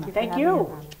much, you. Ronna. Thank you. for Thank having you. me,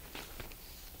 Ronna.